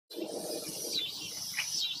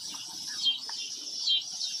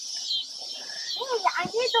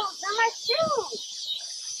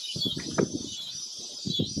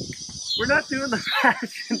We're not doing the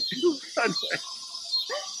fashion runway.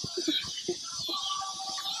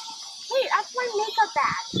 Hey, that's my makeup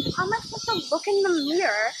bag. How am I supposed to look in the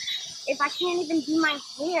mirror if I can't even do my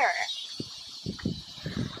hair?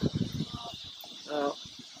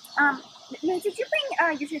 Did you bring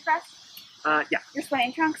your toothbrush? Yeah. Your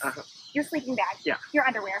swimming trunks? Your sleeping bag? Yeah. Your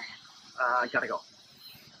underwear? Gotta go.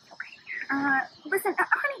 Okay. Listen,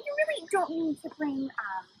 honey, you really don't need to bring,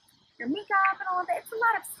 your makeup and all of it. It's a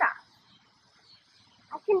lot of stuff.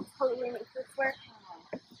 I can totally make this work.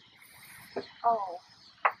 Oh.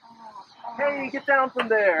 Hey, get down from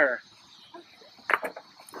there.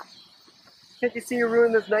 Can't you see you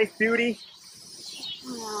ruined this nice beauty?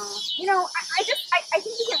 You know, I think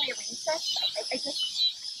we can rearrange this.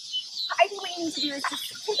 I think what you need to do is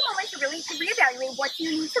just take a moment to really reevaluate what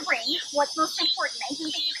you need to bring, what's most important. I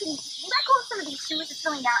think that you can let go of some of these shoes. It's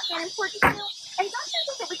really not that important to you. And don't you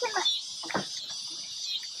think that we can...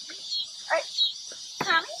 All right,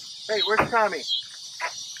 Tommy? Hey, where's Tommy?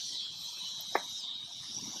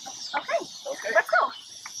 Okay, let's go.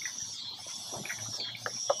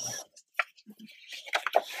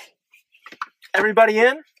 Everybody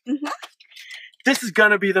in? Mm-hmm. This is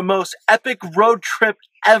gonna be the most epic road trip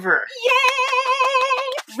ever.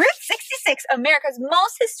 Yay! Route 66, America's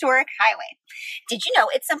most historic highway. Did you know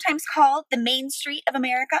it's sometimes called the Main Street of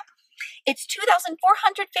America? It's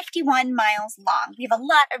 2,451 miles long. We have a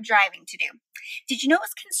lot of driving to do. Did you know it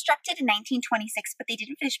was constructed in 1926, but they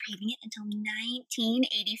didn't finish paving it until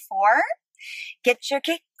 1984? Get your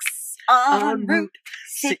kicks on Route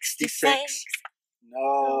 66.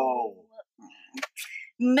 No.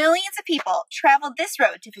 Millions of people traveled this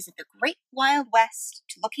road to visit the Great Wild West,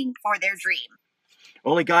 looking for their dream.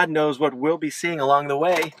 Only God knows what we'll be seeing along the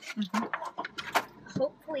way.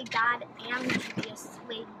 Hopefully God and the GPS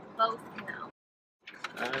lady both know.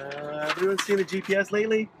 Everyone seen the GPS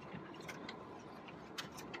lately?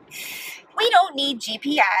 We don't need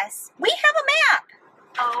GPS. We have a map.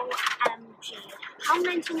 OMG. How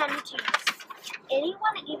 1992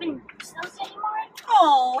 anyone even use those anymore?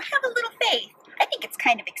 Oh, have a little faith. I think it's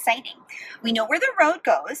kind of exciting. We know where the road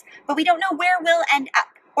goes, but we don't know where we'll end up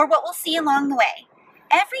or what we'll see along the way.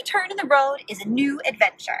 Every turn in the road is a new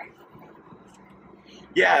adventure.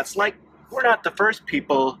 Yeah, it's like we're not the first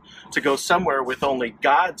people to go somewhere with only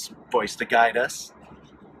God's voice to guide us.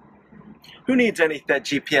 Who needs that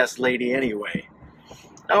GPS lady anyway?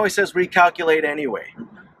 It always says recalculate anyway.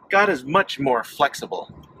 God is much more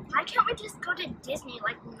flexible. Why can't we just go to Disney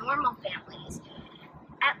like normal families?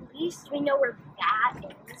 At least we know where that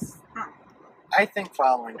is. I think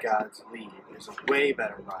following God's lead is a way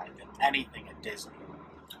better ride than anything at Disney.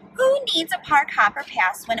 Who needs a park hopper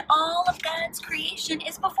pass when all of God's creation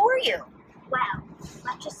is before you? Well,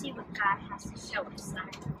 let's just see what God has to show us then.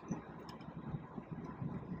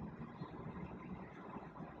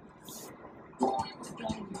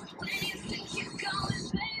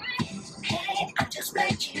 Hey, I just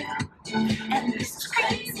met you, and this is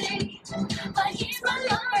crazy, but he's my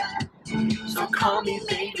lover, so call me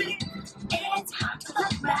baby. It's hard to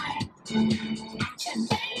look right at your